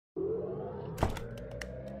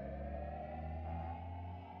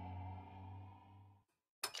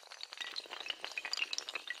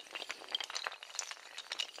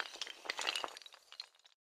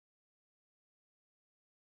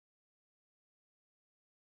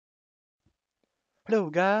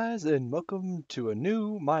Hello guys and welcome to a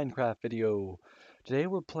new Minecraft video. Today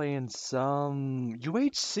we're playing some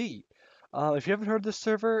UHC. If you haven't heard of this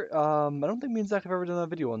server, I don't think me and Zach have ever done a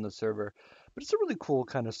video on this server, but it's a really cool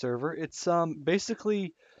kind of server. It's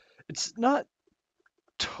basically it's not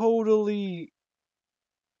totally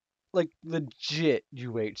like legit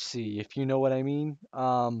UHC, if you know what I mean.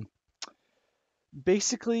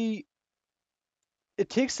 Basically it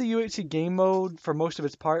takes the UHC game mode for most of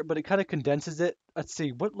its part, but it kind of condenses it. Let's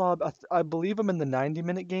see, what lob? I believe I'm in the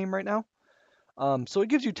 90-minute game right now. So it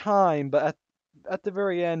gives you time, but at the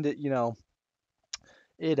very end, it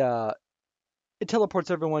it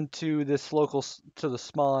teleports everyone to this to the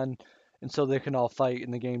spawn, and so they can all fight,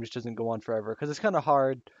 and the game just doesn't go on forever. Because it's kind of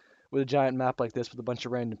hard with a giant map like this with a bunch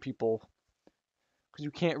of random people, because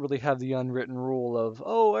you can't really have the unwritten rule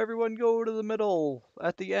of everyone go to the middle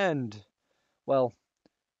at the end. Well,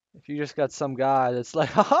 if you just got some guy that's like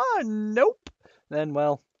haha nope, then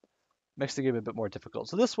makes the game a bit more difficult.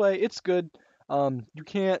 So this way, it's good. You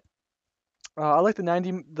can't I like the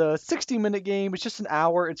 60-minute game. It's just an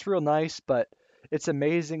hour. It's real nice, but it's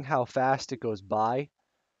amazing how fast it goes by.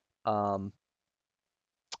 Um,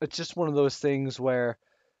 it's just one of those things where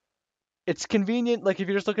it's convenient. Like if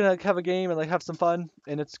you're just looking to have a game and like have some fun,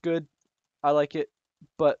 and it's good. I like it.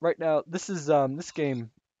 But right now, this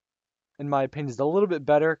game, in my opinion, is a little bit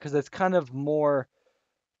better because it's kind of more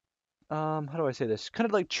how do I say this? Kind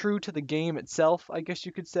of like true to the game itself, I guess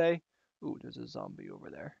you could say. Ooh, there's a zombie over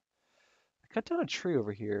there. I cut down a tree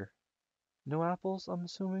over here. No apples, I'm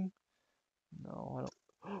assuming. No, I don't.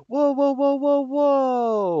 Whoa, whoa, whoa, whoa,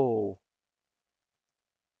 whoa!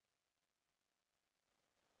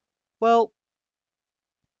 Well,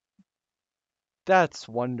 that's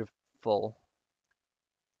wonderful.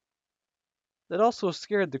 That also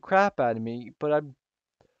scared the crap out of me, but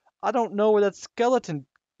I don't know where that skeleton.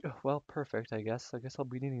 Well, perfect, I guess. I guess I'll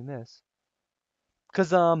be needing this.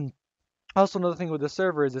 Cause also another thing with the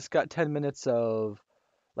server is it's got 10 minutes of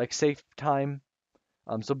like safe time.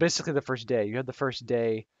 So basically the first day, you have the first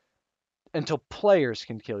day until players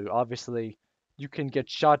can kill you. Obviously, you can get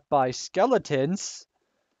shot by skeletons.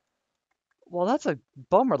 Well, that's a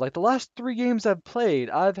bummer. Like the last three games I've played,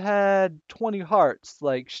 I've had 20 hearts,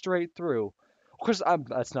 like straight through. Of course,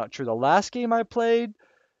 that's not true. The last game I played,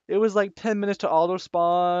 it was like 10 minutes to auto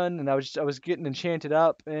spawn, and I was getting enchanted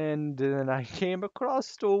up, and then I came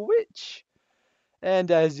across a witch,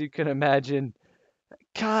 and as you can imagine,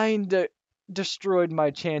 kinda destroyed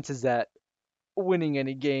my chances at winning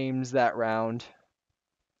any games that round.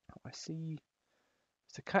 I see.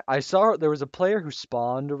 I saw there was a player who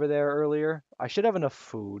spawned over there earlier. I should have enough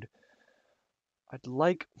food. I'd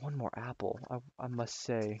like one more apple, I must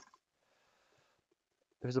say.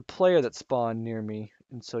 There's a player that spawned near me,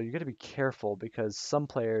 and so you gotta be careful because some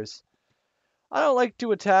players. I don't like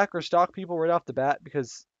to attack or stalk people right off the bat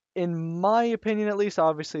because, in my opinion at least,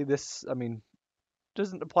 obviously I mean,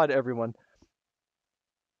 doesn't apply to everyone.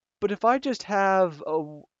 But if I just have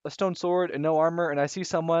a stone sword and no armor and I see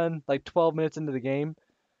someone like 12 minutes into the game,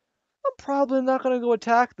 I'm probably not gonna go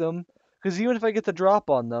attack them because even if I get the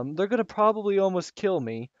drop on them, they're gonna probably almost kill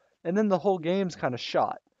me, and then the whole game's kind of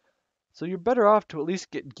shot. So you're better off to at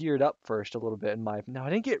least get geared up first a little bit in my. Now I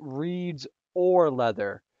didn't get reeds or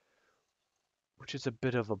leather, which is a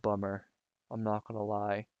bit of a bummer. I'm not gonna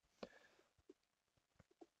lie.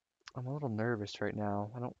 I'm a little nervous right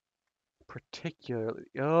now. I don't particularly.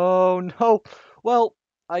 Oh no. Well,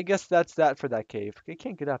 I guess that's that for that cave. They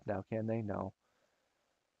can't get up now, can they? No.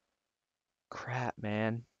 Crap,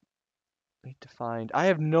 man. Need to find. I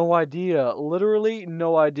have no idea. Literally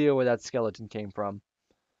no idea where that skeleton came from.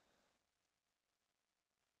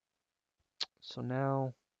 So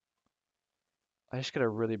now I just gotta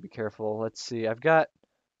really be careful. Let's see. I've got.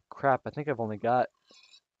 Crap, I think I've only got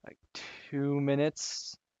like 2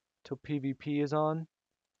 minutes till PvP is on.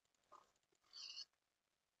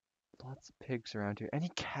 Lots of pigs around here. Any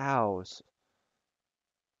cows?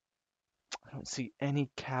 I don't see any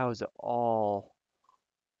cows at all,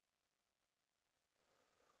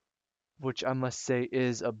 which I must say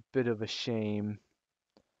is a bit of a shame.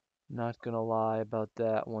 Not gonna lie about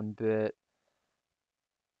that one bit.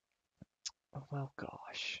 Oh, well,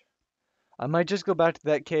 gosh. I might just go back to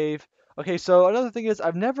that cave. Okay, so another thing is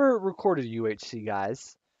I've never recorded UHC,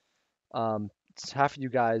 guys. Half of you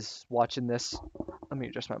guys watching this, let me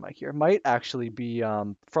adjust my mic here, might actually be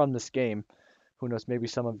from this game. Who knows? Maybe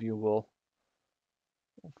some of you will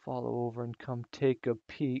follow over and come take a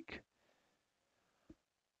peek.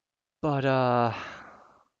 But no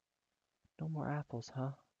more apples,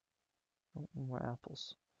 huh? No more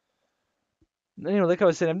apples. Anyway, like I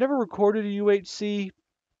was saying, I've never recorded a UHC.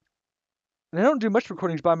 And I don't do much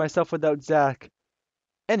recordings by myself without Zach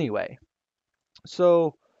anyway.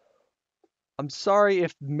 So I'm sorry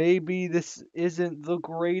if maybe this isn't the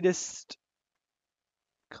greatest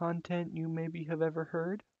content you maybe have ever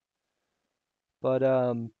heard. But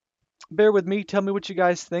bear with me. Tell me what you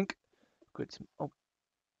guys think. Good. Oh,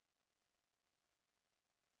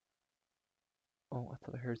 I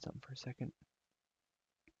thought I heard something for a second.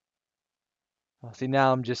 Oh, see,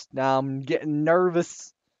 now I'm getting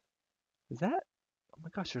nervous. Is that? Oh my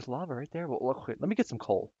gosh, there's lava right there. Well, look, wait, let me get some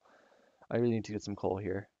coal. I really need to get some coal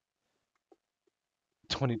here.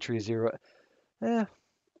 23 0. Eh,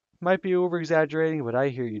 might be over exaggerating, but I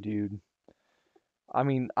hear you, dude. I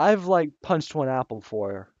mean, I've like punched one apple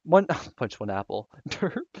before. One punched one apple.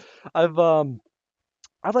 I've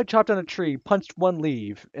I've like chopped down a tree, punched one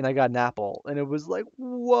leaf, and I got an apple. And it was like,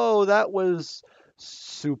 whoa, that was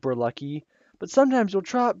super lucky. But sometimes you'll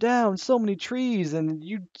chop down so many trees, and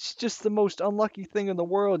it's just the most unlucky thing in the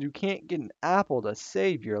world. You can't get an apple to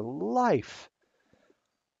save your life.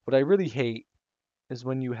 What I really hate is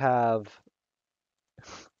when you have,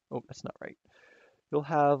 oh, that's not right. You'll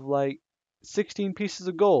have like 16 pieces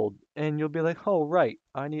of gold, and you'll be like, oh, right,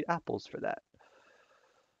 I need apples for that.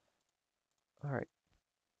 All right,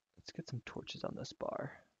 let's get some torches on this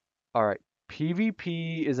bar. All right,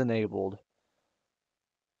 PvP is enabled.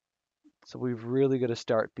 So we've really got to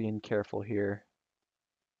start being careful here.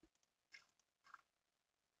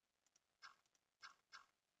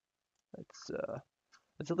 Let's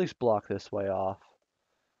at least block this way off.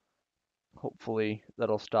 Hopefully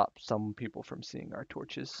that'll stop some people from seeing our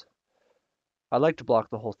torches. I like to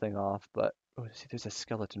block the whole thing off, but oh, see, there's a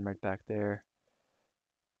skeleton right back there.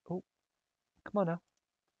 Oh, come on now.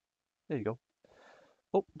 There you go.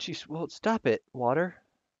 Oh, jeez. Well, stop it, water.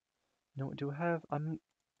 No, what do I have?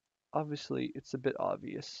 Obviously, it's a bit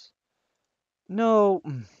obvious. No.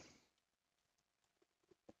 I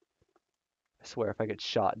swear, if I get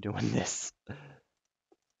shot doing this.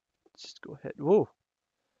 Just go ahead. Whoa.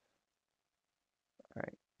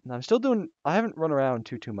 Alright. Now I'm still doing, I haven't run around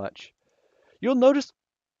too much. You'll notice,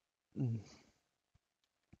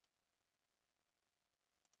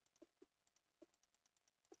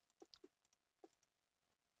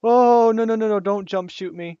 oh, no, don't jump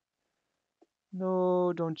shoot me.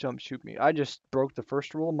 No, don't jump shoot me. I just broke the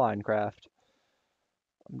first rule of Minecraft.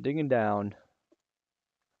 I'm digging down.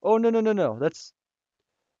 Oh, no.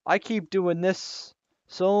 I keep doing this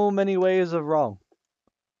so many ways of wrong.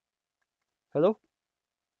 Hello?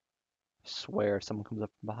 I swear if someone comes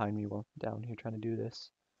up behind me while I'm down here trying to do this.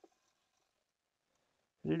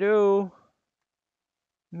 Hello?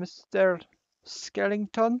 Mr.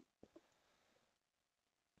 Skellington?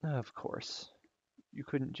 Of course. You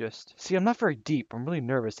couldn't just... See, I'm not very deep. I'm really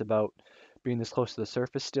nervous about being this close to the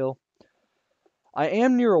surface still. I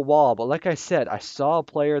am near a wall, but like I said, I saw a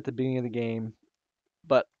player at the beginning of the game,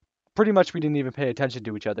 but pretty much we didn't even pay attention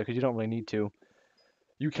to each other because you don't really need to.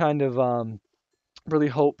 You kind of really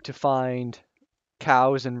hope to find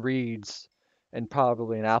cows and reeds and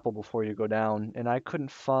probably an apple before you go down. And I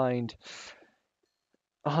couldn't find...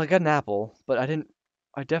 Oh, I got an apple, but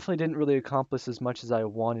I definitely didn't really accomplish as much as I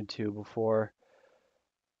wanted to before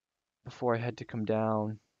I had to come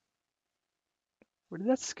down. Where did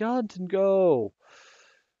that skeleton go?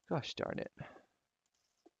 Gosh darn it.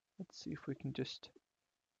 Let's see if we can just...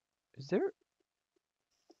 Is there...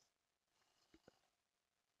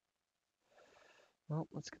 Well,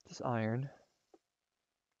 let's get this iron.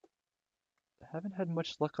 I haven't had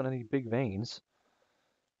much luck on any big veins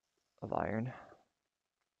of iron.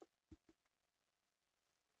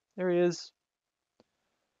 There he is.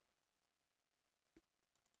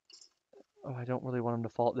 Oh, I don't really want him to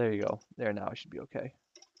fall. There you go. There, now I should be okay.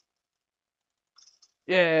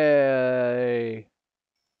 Yay!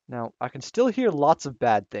 Now, I can still hear lots of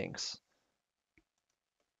bad things.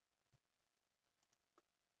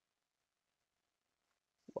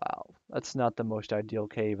 Wow, that's not the most ideal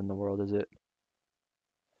cave in the world, is it?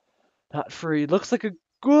 Not free. Looks like a...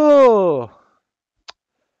 Whoa!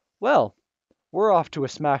 Well, we're off to a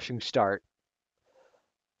smashing start.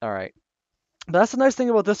 Alright. That's the nice thing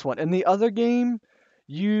about this one. In the other game,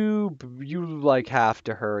 you like have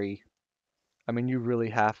to hurry. I mean, you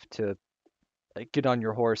really have to like get on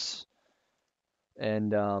your horse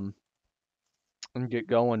and get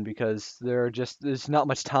going because there's not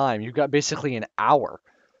much time. You've got basically an hour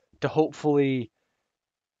to hopefully,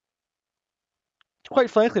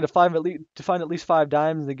 quite frankly, to find at least 5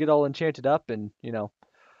 diamonds and get all enchanted up, and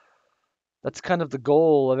that's kind of the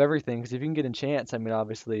goal of everything. Because if you can get enchants, I mean,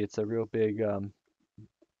 obviously it's a real big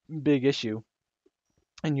issue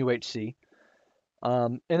in UHC.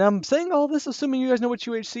 And I'm saying all this assuming you guys know what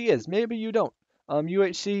UHC is. Maybe you don't.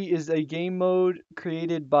 UHC is a game mode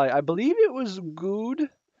created by, I believe it was Good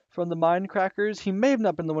from the Mindcrackers. He may have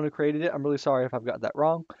not been the one who created it. I'm really sorry if I've got that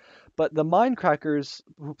wrong. But the Mindcrackers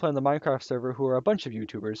who play on the Minecraft server, who are a bunch of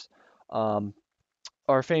YouTubers, um,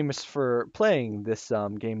 are famous for playing this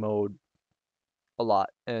game mode a lot.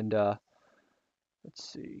 And let's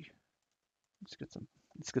see, let's get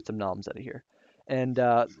some noms out of here. And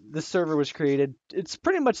this server was created. It's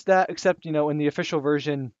pretty much that, except in the official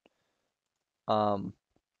version, um,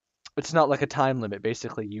 it's not like a time limit.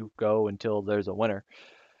 Basically, you go until there's a winner.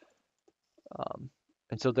 Um,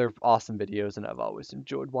 and so they're awesome videos, and I've always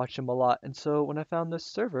enjoyed watching them a lot. And so when I found this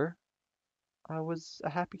server, I was a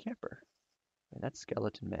happy camper. And that's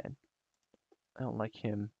Skeleton Man. I don't like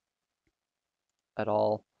him at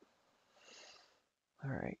all.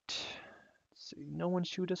 All right. Let's see. No one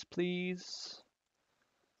shoot us, please.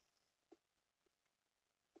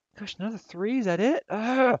 Gosh, another 3? Is that it?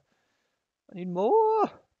 I need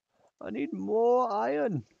more. I need more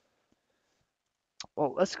iron.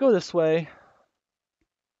 Well, let's go this way.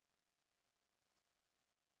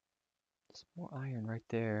 There's more iron right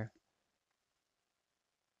there.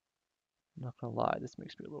 I'm not gonna lie, this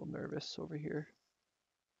makes me a little nervous over here.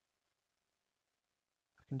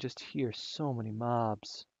 I can just hear so many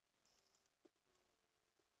mobs.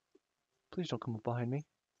 Please don't come up behind me.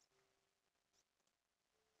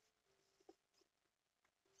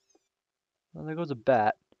 Well, there goes a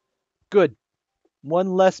bat. Good.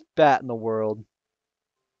 One less bat in the world.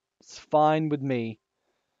 It's fine with me.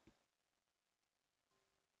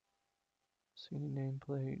 See any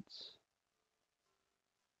nameplates?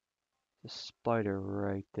 The spider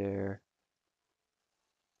right there.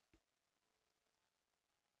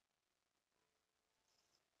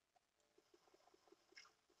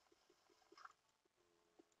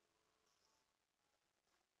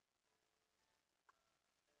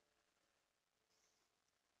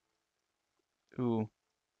 Ooh.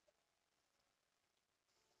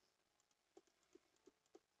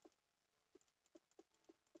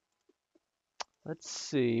 Let's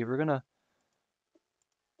see. We're gonna.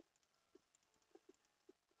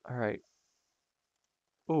 All right.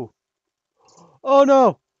 Ooh. Oh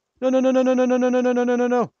no! No! No! No! No! No! No! No! No! No! No! No! No!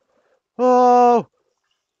 No! Oh!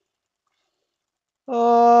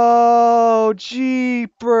 Oh!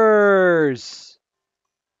 Jeepers!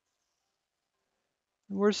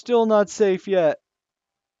 We're still not safe yet.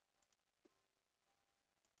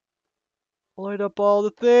 Light up all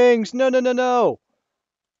the things. No! No! No! No!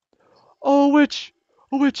 Oh, a witch!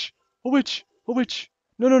 A witch! A witch! A witch!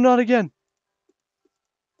 No! No! Not again!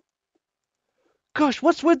 Gosh,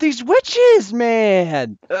 what's with these witches,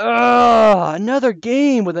 man? Ugh! Another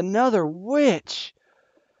game with another witch.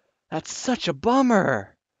 That's such a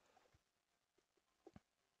bummer.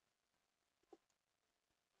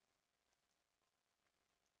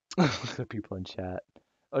 Look at the people in chat.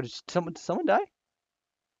 Oh, did someone die?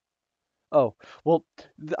 Oh, well,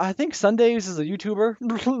 I think Sundays is a YouTuber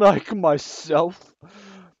like myself,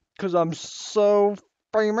 because I'm so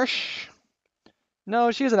famous.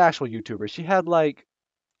 No, she's an actual YouTuber. She had like,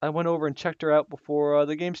 I went over and checked her out before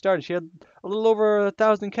the game started. She had a little over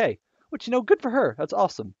 1,000K, which, good for her. That's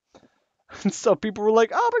awesome. And so people were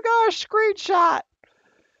like, oh my gosh, screenshot.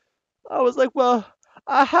 I was like, well,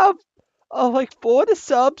 I have like 40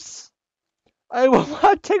 subs. I will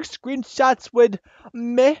not take screenshots with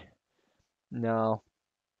me. No,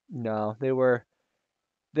 no, they were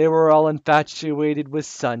all infatuated with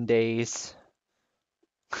Sundays.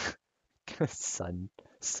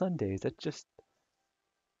 Sundays. That just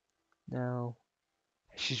no.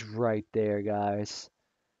 She's right there, guys.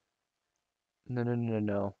 No, no, no, no,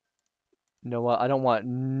 no. No, I don't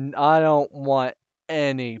want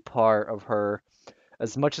any part of her.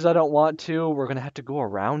 As much as I don't want to, we're gonna have to go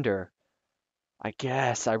around her. I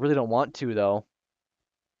guess. I really don't want to though.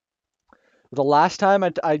 The last time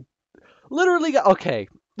I literally got okay.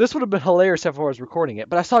 This would have been hilarious if I was recording it,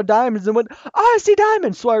 but I saw diamonds and went, oh, I see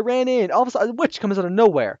diamonds, so I ran in. All of a sudden, a witch comes out of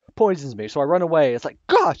nowhere, poisons me, so I run away. It's like,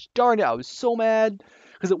 gosh darn it, I was so mad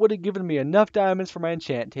because it would have given me enough diamonds for my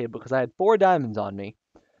enchant table because I had 4 diamonds on me.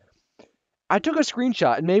 I took a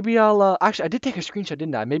screenshot, and maybe I'll actually I did take a screenshot,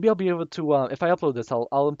 didn't I? Maybe I'll be able to if I upload this,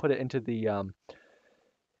 I'll input it into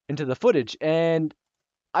the footage. And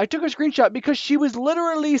I took a screenshot because she was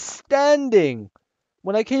literally standing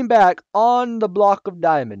when I came back on the block of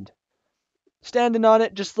diamond. Standing on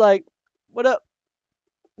it, just like, what up?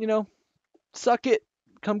 Suck it.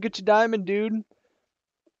 Come get your diamond, dude.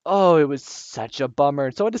 Oh, it was such a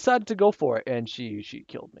bummer. So I decided to go for it, and she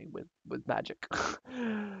killed me with magic.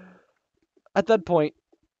 At that point,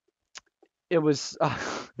 it was,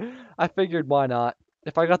 I figured why not?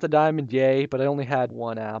 If I got the diamond, yay, but I only had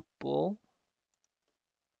one apple.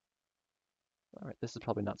 All right, this is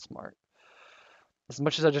probably not smart. As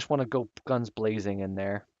much as I just want to go guns blazing in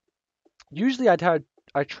there. Usually I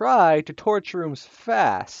try to torch rooms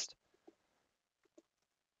fast.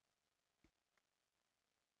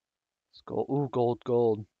 Let's go. Ooh, gold,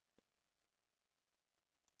 gold.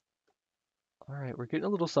 All right, we're getting a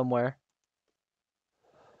little somewhere.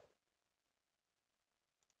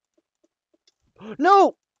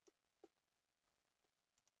 No!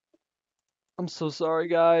 I'm so sorry,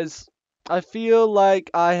 guys. I feel like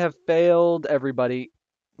I have failed everybody.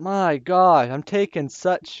 My God, I'm taking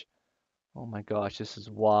such... Oh my gosh, this is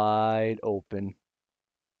wide open.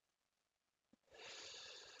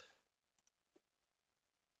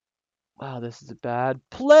 Wow, this is a bad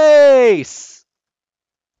place!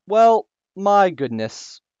 Well, my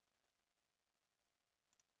goodness.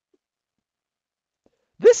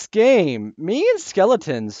 This game, me and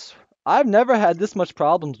skeletons, I've never had this much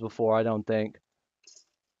problems before, I don't think.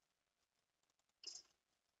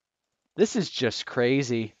 This is just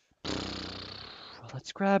crazy. Well,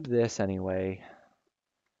 let's grab this anyway.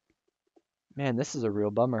 Man, this is a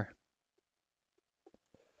real bummer.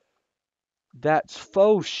 That's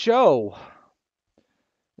faux show.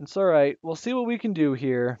 It's alright. We'll see what we can do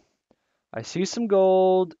here. I see some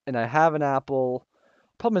gold, and I have an apple.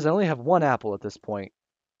 Problem is, I only have one apple at this point.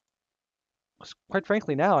 Quite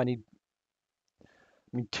frankly, now I mean,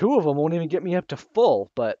 two of them won't even get me up to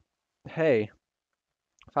full, but hey,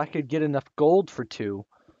 if I could get enough gold for two,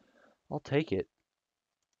 I'll take it.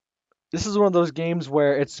 This is one of those games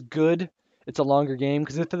where it's good. It's a longer game,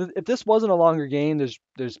 because if this wasn't a longer game,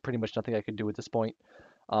 there's pretty much nothing I could do at this point.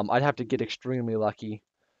 I'd have to get extremely lucky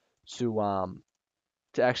to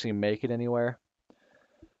actually make it anywhere.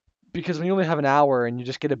 Because when you only have an hour and you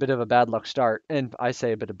just get a bit of a bad luck start, and I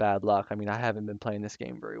say a bit of bad luck, I mean, I haven't been playing this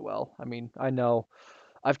game very well. I mean, I know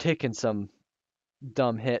I've taken some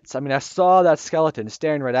dumb hits. I mean, I saw that skeleton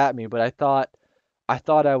staring right at me, but I thought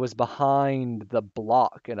I was behind the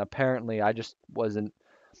block, and apparently I just wasn't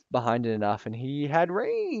behind it enough, and he had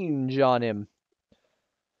range on him.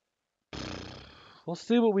 We'll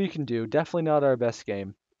see what we can do. Definitely not our best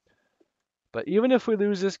game. But even if we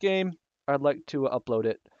lose this game, I'd like to upload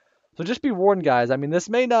it. So just be warned, guys. I mean, this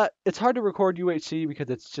may not... It's hard to record UHC because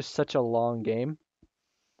it's just such a long game.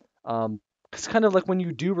 It's kind of like when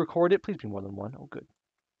you do record it... Please be more than one. Oh, good.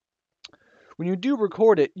 When you do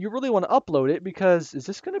record it, you really want to upload it because... Is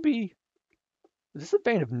this going to be... Is this a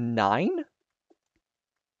vein of 9?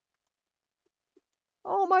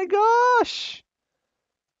 Oh my gosh!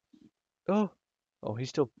 Oh. Oh, he's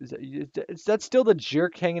still... Is that still the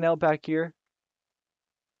jerk hanging out back here?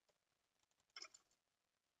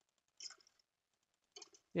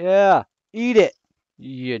 Yeah. Eat it,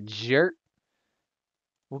 you jerk.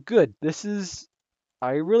 Well, good. This is...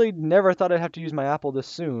 I really never thought I'd have to use my apple this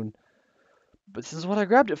soon. But this is what I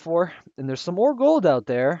grabbed it for. And there's some more gold out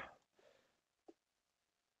there.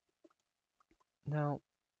 Now...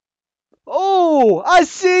 Oh! I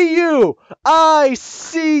see you! I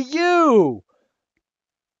see you!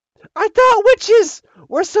 I thought witches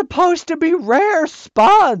were supposed to be rare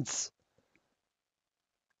spawns!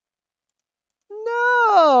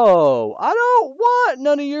 No! I don't want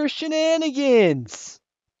none of your shenanigans!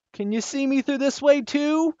 Can you see me through this way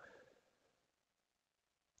too?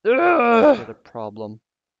 Ugh! What a problem.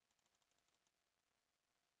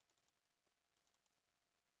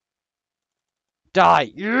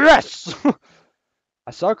 Die! Yes!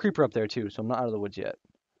 I saw a creeper up there too, so I'm not out of the woods yet.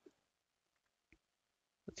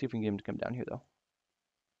 Let's see if we can get him to come down here though.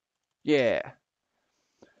 Yeah.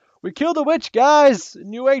 We killed a witch, guys!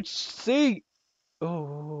 In UHC!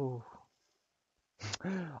 Oh.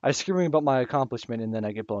 I scream about my accomplishment and then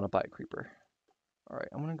I get blown up by a creeper. Alright,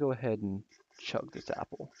 I'm gonna go ahead and chug this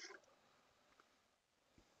apple.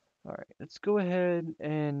 Alright, let's go ahead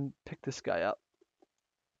and pick this guy up.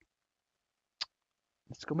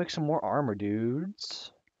 Let's go make some more armor,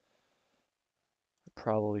 dudes. I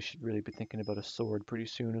probably should really be thinking about a sword pretty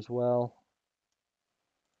soon as well.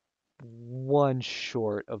 One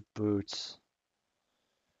short of boots.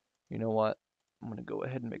 You know what? I'm gonna go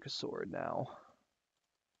ahead and make a sword now.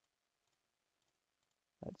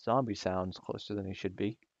 That zombie sounds closer than he should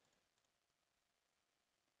be.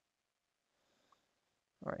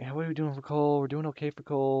 Alright, how are we doing for coal? We're doing okay for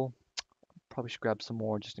coal. Probably should grab some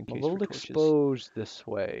more just in case. I'm a little exposed this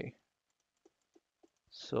way.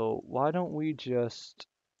 So why don't we just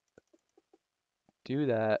do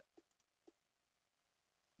that?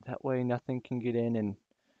 That way nothing can get in and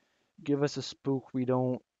give us a spook we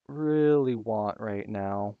don't really want right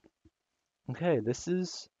now. Okay,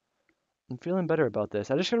 I'm feeling better about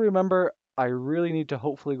this. I just gotta remember I really need to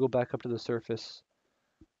hopefully go back up to the surface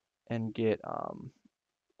and get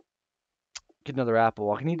another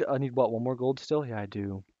apple. I need what, one more gold still? Yeah, I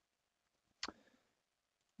do.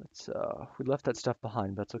 We left that stuff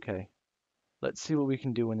behind, but that's okay. Let's see what we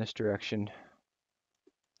can do in this direction.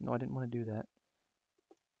 No, I didn't want to do that.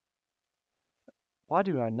 Why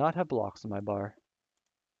do I not have blocks in my bar?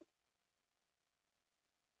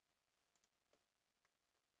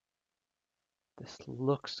 This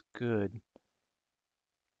looks good.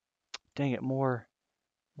 Dang it, more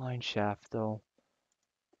mine shaft though.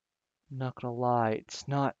 I'm not gonna lie, it's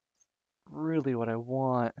not really what I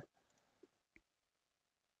want.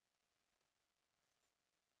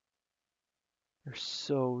 They're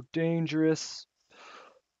so dangerous.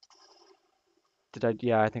 Did I?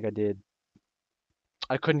 Yeah, I think I did.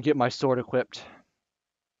 I couldn't get my sword equipped.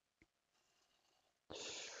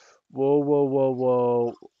 Whoa, whoa, whoa,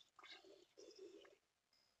 whoa.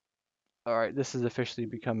 Alright, this is officially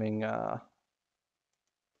becoming,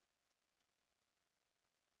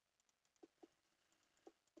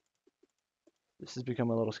 this has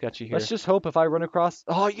become a little sketchy here. Let's just hope if I run across...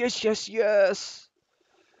 Oh, yes, yes, yes!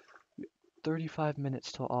 35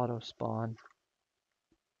 minutes till auto spawn.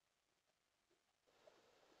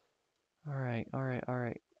 Alright, alright,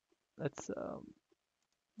 alright. Let's,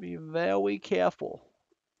 be very careful.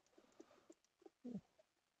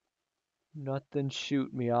 Nothing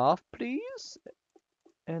shoot me off, please.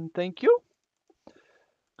 And thank you.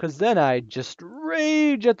 Because then I'd just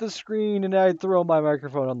rage at the screen and I'd throw my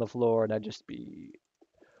microphone on the floor and I'd just be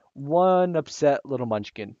one upset little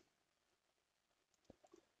munchkin.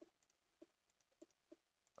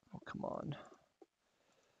 Oh, come on.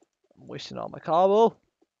 I'm wasting all my cobble.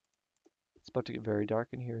 It's about to get very dark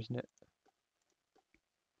in here, isn't it?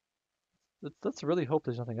 Let's really hope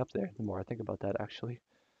there's nothing up there the more I think about that, actually.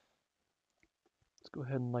 Let's go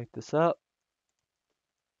ahead and light this up.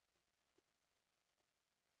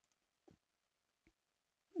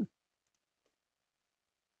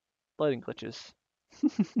 Lighting glitches.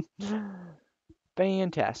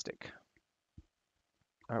 Fantastic.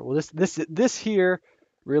 All right, well this here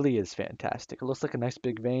really is fantastic. It looks like a nice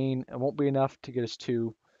big vein. It won't be enough to get us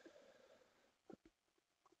two,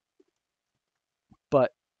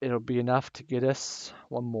 but it'll be enough to get us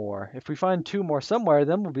one more. If we find two more somewhere,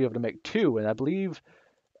 then we'll be able to make two, and I believe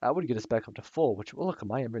that would get us back up to full, which will look at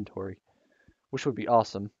my inventory, which would be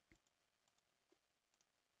awesome.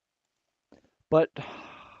 But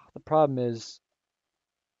the problem is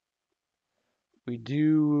we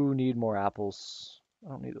do need more apples. I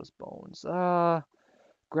don't need those bones.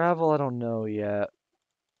 Gravel, I don't know yet.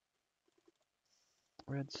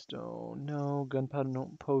 Redstone, no. Gunpowder, no.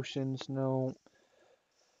 Potions, no.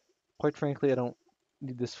 Quite frankly, I don't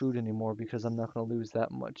need this food anymore because I'm not going to lose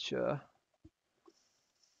that much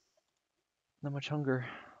hunger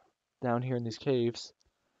down here in these caves.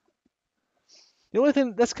 The only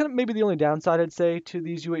thing that's kind of maybe the only downside I'd say to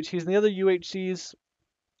these UHCs and the other UHCs,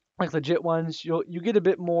 like legit ones, you get a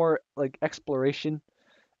bit more like exploration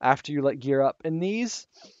after you like gear up. In these,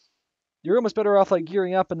 you're almost better off like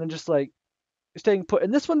gearing up and then just like staying put.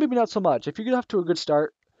 And this one maybe not so much. If you get off to a good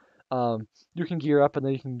start, you can gear up and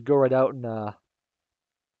then you can go right out and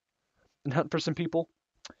hunt for some people.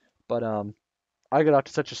 But I got off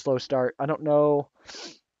to such a slow start. I don't know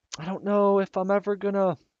if I'm ever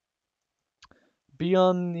gonna be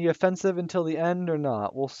on the offensive until the end or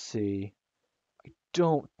not. We'll see.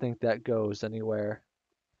 Don't think that goes anywhere.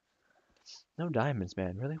 No diamonds,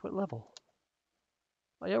 man. Really? What level?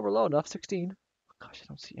 Oh yeah, we're low enough. 16. Gosh, I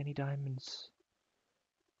don't see any diamonds.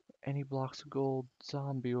 Any blocks of gold.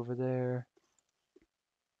 Zombie over there.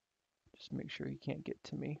 Just make sure he can't get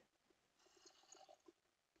to me.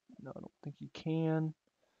 No, I don't think he can.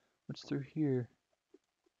 What's through here?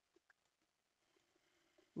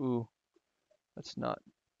 Ooh, that's not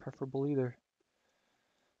preferable either.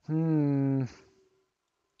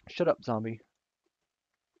 Shut up, zombie.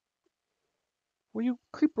 Where you,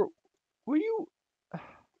 creeper? Where you?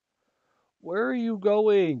 Where are you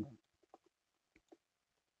going?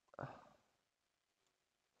 I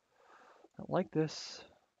don't like this.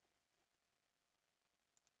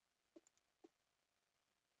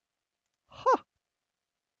 Ha!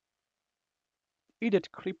 Eat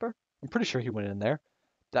it, creeper. I'm pretty sure he went in there.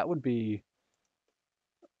 That would be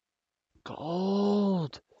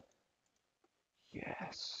gold.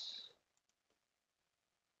 Yes.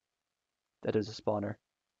 That is a spawner.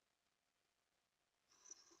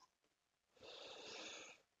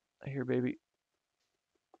 Here, baby.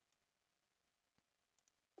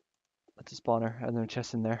 That's a spawner. And then a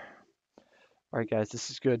chest in there. Alright, guys, this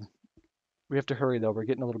is good. We have to hurry though. We're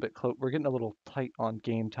getting a little bit close. We're getting a little tight on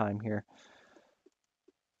game time here.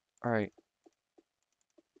 All right,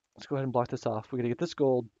 let's go ahead and block this off. We gotta get this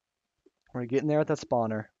gold. We're gonna get in there at that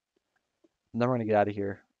spawner, and then we're gonna get out of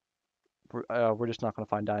here. We're just not gonna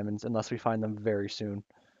find diamonds unless we find them very soon.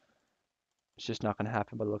 It's just not gonna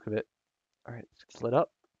happen by the look of it. All right, let's lit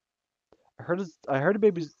up. I heard a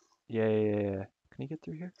baby's. Yeah, yeah, yeah, yeah. Can he get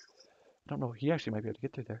through here? I don't know. He actually might be able to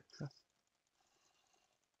get through there. Yeah.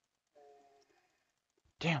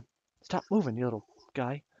 Damn! Stop moving, you little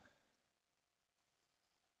guy.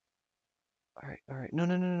 All right, all right. No,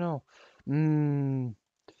 no, no, no, no. Mmm.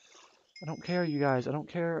 I don't care, you guys. I don't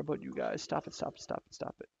care about you guys. Stop it, stop it, stop it,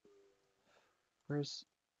 stop it. Where's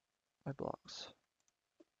my blocks?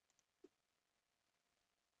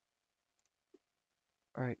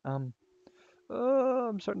 All right, I'm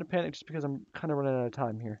starting to panic just because I'm kind of running out of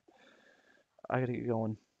time here. I gotta get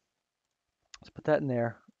going. Let's put that in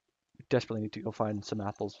there. We desperately need to go find some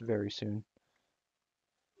apples very soon.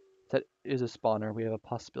 That is a spawner. We have a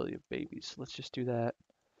possibility of babies. Let's just do that.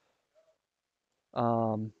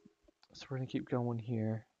 So we're gonna keep going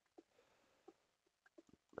here.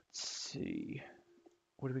 Let's see.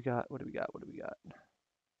 What do we got? What do we got? What do we got?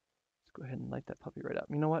 Let's go ahead and light that puppy right up.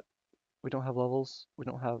 You know what? We don't have levels. We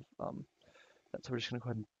don't have that, so we're just gonna go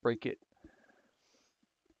ahead and break it.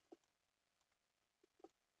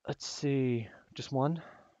 Let's see. Just one?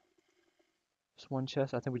 Just one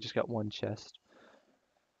chest? I think we just got one chest.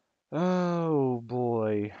 Oh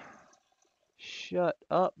boy. Shut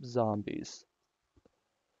up, zombies.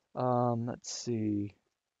 Let's see.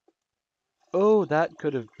 Oh, that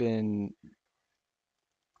could have been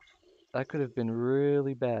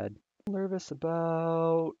really bad. I'm nervous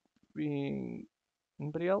about being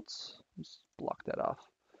anybody else? Let's block that off.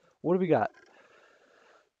 What do we got?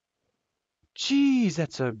 Jeez,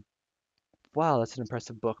 wow, that's an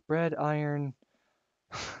impressive book. Bread, iron,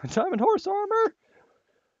 diamond horse armor.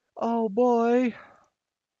 Oh boy.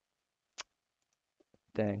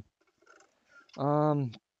 Dang.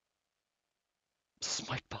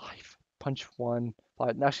 Smite 5, punch 1.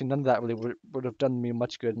 Actually, none of that really would have done me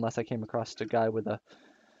much good unless I came across a guy with a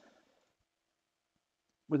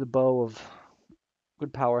bow of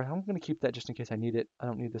good power. I'm gonna keep that just in case I need it. I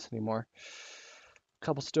don't need this anymore.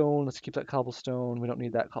 Cobblestone, let's keep that cobblestone. We don't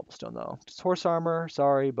need that cobblestone though. Just horse armor,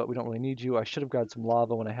 sorry, but we don't really need you. I should have grabbed some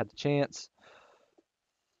lava when I had the chance.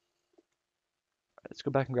 Let's go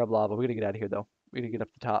back and grab lava. We gotta get out of here though. We gotta get up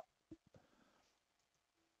the top.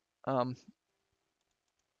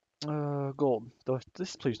 Gold.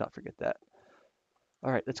 This, please not forget that.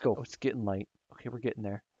 All right, let's go. Oh, it's getting light. Okay, we're getting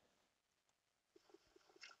there.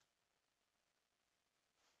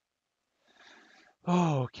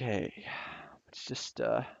 Okay, let's just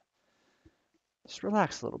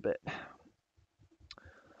relax a little bit.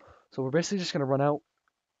 So we're basically just gonna run out,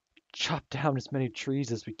 chop down as many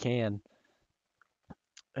trees as we can,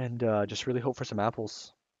 and just really hope for some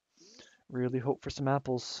apples. Really hope for some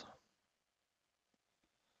apples.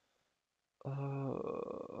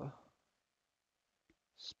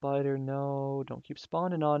 Spider, no, don't keep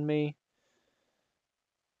spawning on me.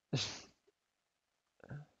 I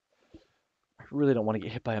really don't want to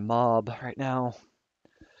get hit by a mob right now.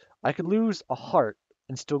 I could lose a heart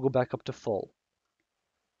and still go back up to full,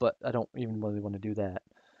 but I don't even really want to do that.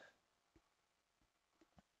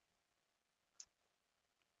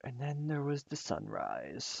 And then there was the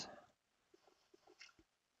sunrise.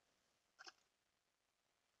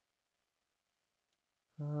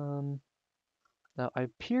 Now I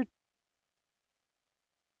appeared.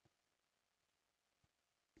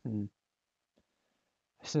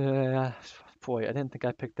 Boy, I didn't think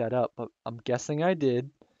I picked that up, but I'm guessing I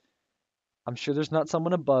did. I'm sure there's not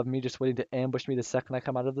someone above me just waiting to ambush me the second I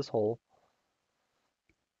come out of this hole.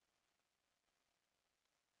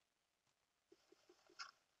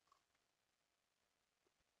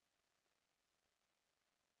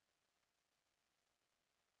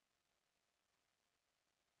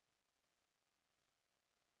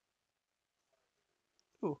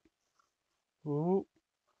 Ooh. Ooh.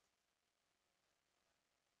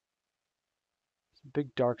 There's a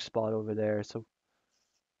big dark spot over there, so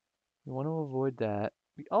we want to avoid that.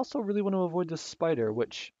 We also really want to avoid the spider,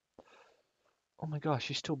 which... Oh my gosh,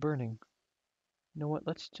 she's still burning. You know what?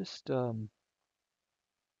 Let's just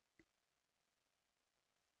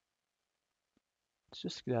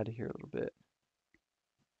get out of here a little bit.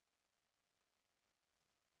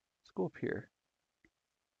 Let's go up here.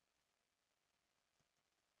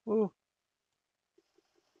 Whoa.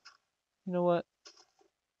 You know what?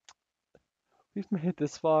 We've made it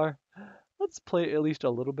this far. Let's play at least a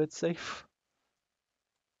little bit safe.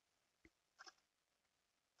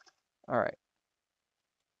 Alright.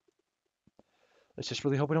 Let's just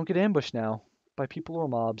really hope we don't get ambushed now by people or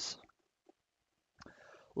mobs.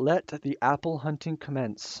 Let the apple hunting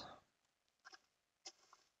commence.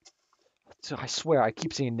 So I swear, I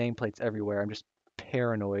keep seeing nameplates everywhere. I'm just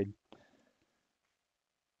paranoid.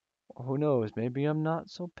 Who knows? Maybe I'm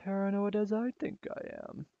not so paranoid as I think I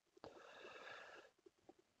am.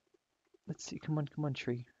 Let's see. Come on,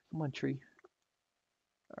 tree. Come on, tree.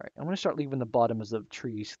 All right, I'm gonna start leaving the bottoms of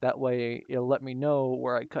trees. That way, it'll let me know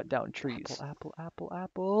where I cut down trees. Apple, apple, apple,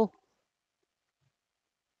 apple.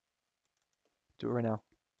 Do it right now.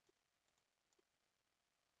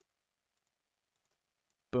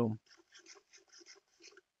 Boom.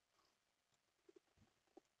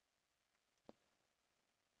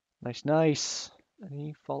 Nice, nice.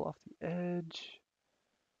 Any fall off the edge?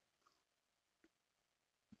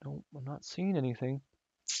 Nope, I'm not seeing anything.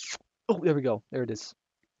 Oh, there we go. There it is.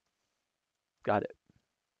 Got it.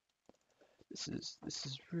 This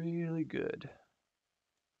is really good.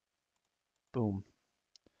 Boom.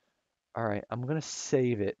 All right, I'm gonna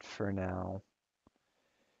save it for now.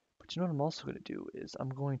 But you know what I'm also gonna do is I'm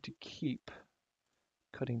going to keep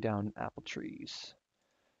cutting down apple trees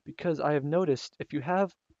because I have noticed if you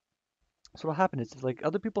have, so what'll happen is like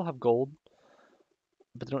other people have gold,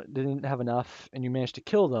 but they didn't have enough, and you manage to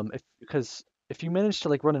kill them because if you manage to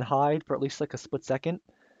like run and hide for at least like a split second,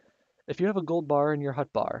 if you have a gold bar in your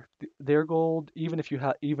hut bar, their gold, even if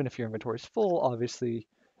your inventory is full, obviously,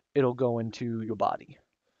 it'll go into your body.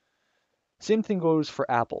 Same thing goes for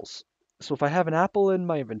apples. So if I have an apple in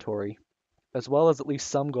my inventory, as well as at least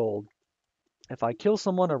some gold, if I kill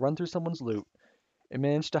someone or run through someone's loot and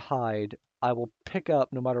manage to hide, I will pick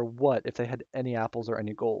up no matter what if they had any apples or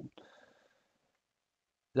any gold.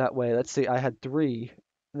 That way, let's say I had 3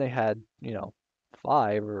 and they had,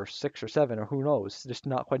 5 or 6 or 7 or who knows, just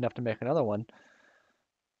not quite enough to make another one,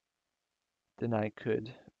 then I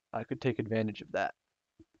could take advantage of that.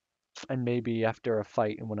 And maybe after a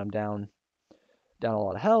fight and when I'm down a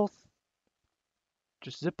lot of health,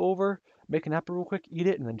 just zip over, make an apple real quick, eat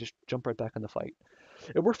it, and then just jump right back in the fight.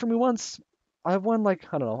 It worked for me once. I've won like,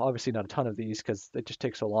 I don't know, obviously not a ton of these because it just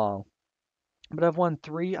takes so long. But I've won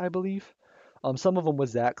 3, I believe. Some of them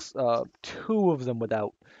with Zach's, 2 of them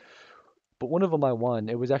without. But one of them I won.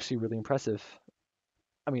 It was actually really impressive.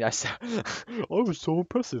 I mean, I said, I was so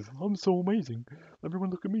impressive. I'm so amazing. Everyone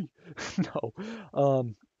look at me.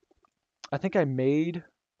 No. I think I made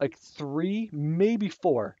like 3, maybe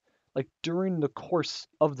 4, like during the course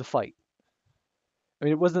of the fight. I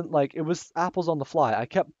mean, it wasn't like it was apples on the fly. I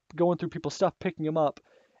kept going through people's stuff, picking them up,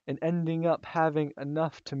 and ending up having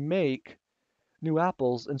enough to make new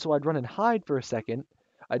apples. And so I'd run and hide for a second.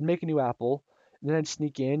 I'd make a new apple, and then I'd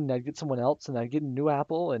sneak in and I'd get someone else and I'd get a new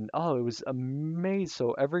apple. And oh, it was amazing.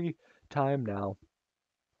 So every time now,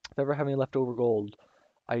 if I ever have any leftover gold,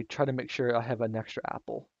 I try to make sure I have an extra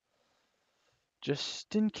apple.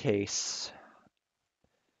 Just in case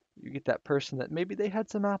you get that person that maybe they had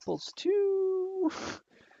some apples too.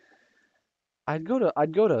 I would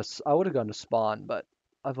have gone to spawn, but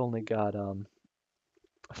I've only got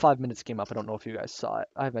 5 minutes came up. I don't know if you guys saw it.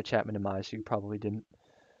 I have my chat minimized, so you probably didn't.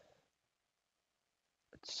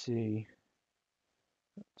 Let's see.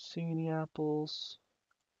 See any apples?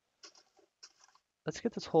 Let's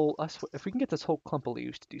get this whole. If we can get this whole clump of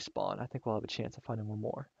leaves to despawn, I think we'll have a chance of finding one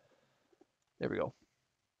more. There we go.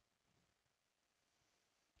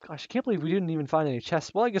 Gosh, I can't believe we didn't even find any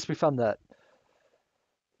chests. Well, I guess we found that.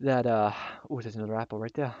 Oh, there's another apple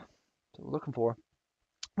right there. That's what we're looking for.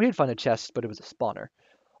 We did find a chest, but it was a spawner,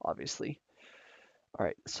 obviously. All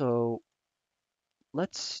right, so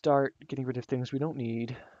let's start getting rid of things we don't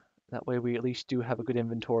need. That way we at least do have a good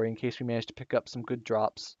inventory in case we manage to pick up some good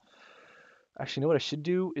drops. Actually, you know what I should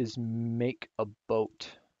do is make a boat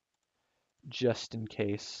just in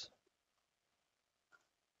case.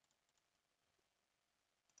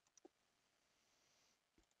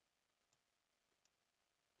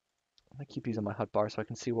 I'm gonna keep these on my hot bar so I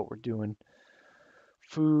can see what we're doing.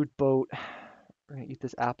 Food, boat. We're gonna eat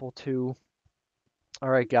this apple too. All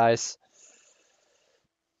right, guys.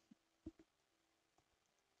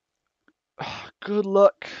 Good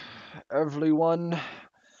luck, everyone.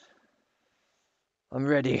 I'm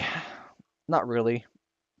ready. Not really.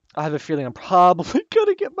 I have a feeling I'm probably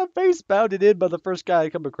gonna get my face pounded in by the first guy I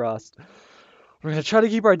come across. We're gonna try to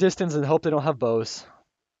keep our distance and hope they don't have bows.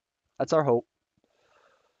 That's our hope.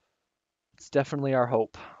 It's definitely our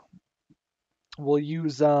hope. We'll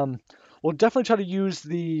definitely try to use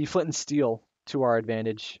the flint and steel to our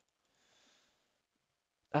advantage.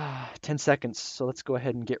 10 seconds, so let's go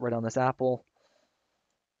ahead and get right on this apple.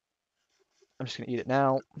 I'm just gonna eat it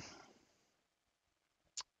now.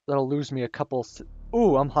 That'll lose me a couple.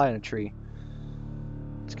 Ooh, I'm high on a tree.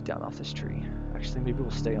 Let's get down off this tree. Actually, maybe we'll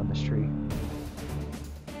stay on this tree.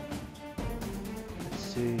 Let's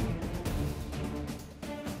see.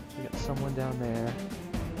 We got someone down there.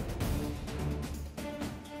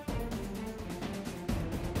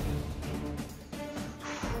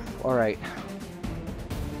 All right.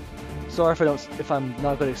 Sorry if I'm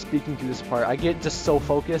not good at speaking through this part. I get just so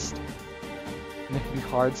focused, and it can be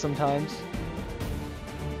hard sometimes.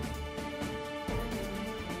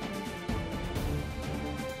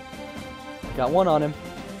 Got one on him.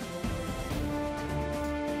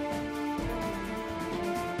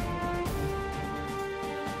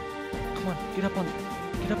 Come on, get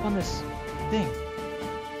up on this thing.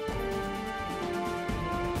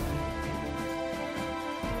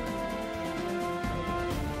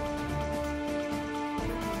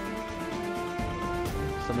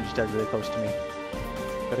 Someone just died really close to me.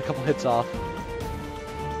 Got a couple hits off.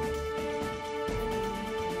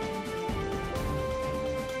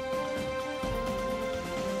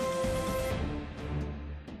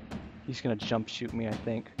 He's gonna jump shoot me, I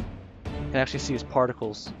think. I can actually see his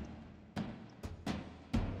particles.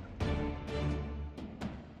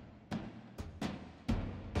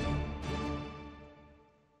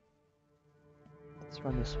 Let's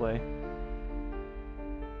run this way.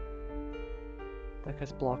 That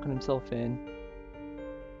guy's blocking himself in.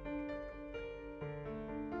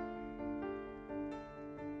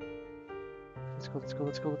 Let's go, let's go,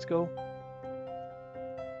 let's go, let's go.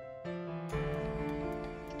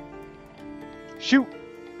 Shoot!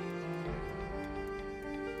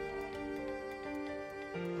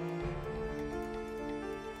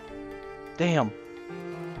 Damn!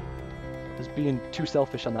 I was being too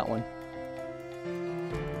selfish on that one.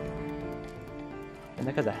 And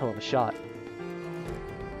that guy's a hell of a shot.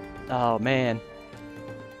 Oh man.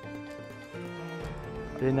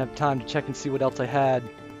 I didn't have time to check and see what else I had.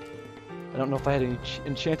 I don't know if I had any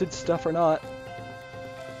enchanted stuff or not.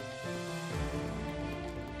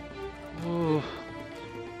 Ooh.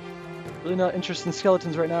 Really not interested in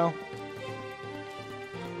skeletons right now.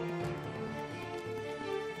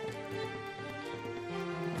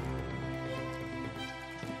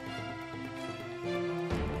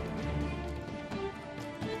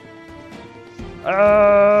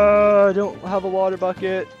 I don't have a water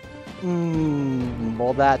bucket.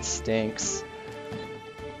 Well, that stinks.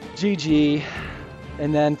 GG.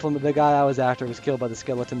 And then from the guy I was after was killed by the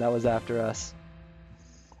skeleton that was after us.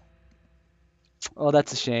 Oh,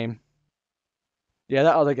 that's a shame. Yeah,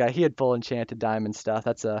 that other guy, he had full enchanted diamond stuff.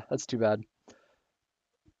 That's too bad.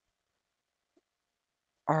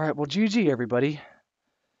 All right, well, GG everybody.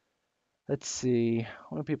 Let's see.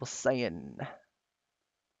 What are people saying?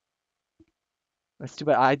 That's too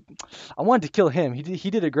bad. I wanted to kill him. He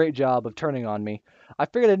did a great job of turning on me. I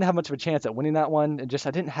figured I didn't have much of a chance at winning that one, and just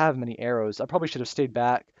I didn't have many arrows. I probably should have stayed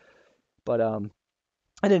back, but I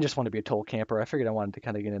didn't just want to be a total camper. I figured I wanted to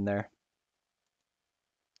kind of get in there.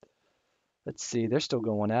 Let's see. They're still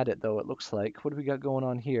going at it though. It looks like. What do we got going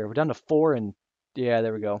on here? We're down to 4, and yeah,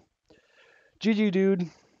 there we go. GG, dude.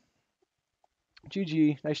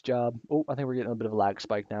 GG. Nice job. Oh, I think we're getting a bit of a lag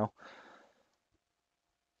spike now.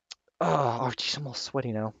 Oh, geez, I'm all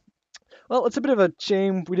sweaty now. Well, it's a bit of a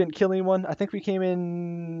shame we didn't kill anyone. I think we came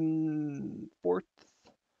in 4th,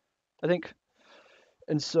 I think.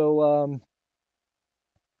 And so, oh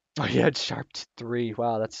yeah, it's sharp 3.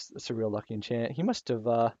 Wow, that's a real lucky enchant. He must have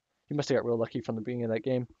got real lucky from the beginning of that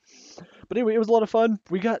game. But anyway, it was a lot of fun.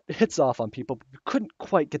 We got hits off on people, but we couldn't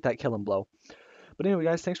quite get that kill and blow. But anyway,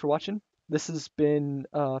 guys, thanks for watching. This has been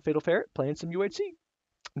FatalFerret playing some UHC.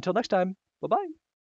 Until next time, bye-bye.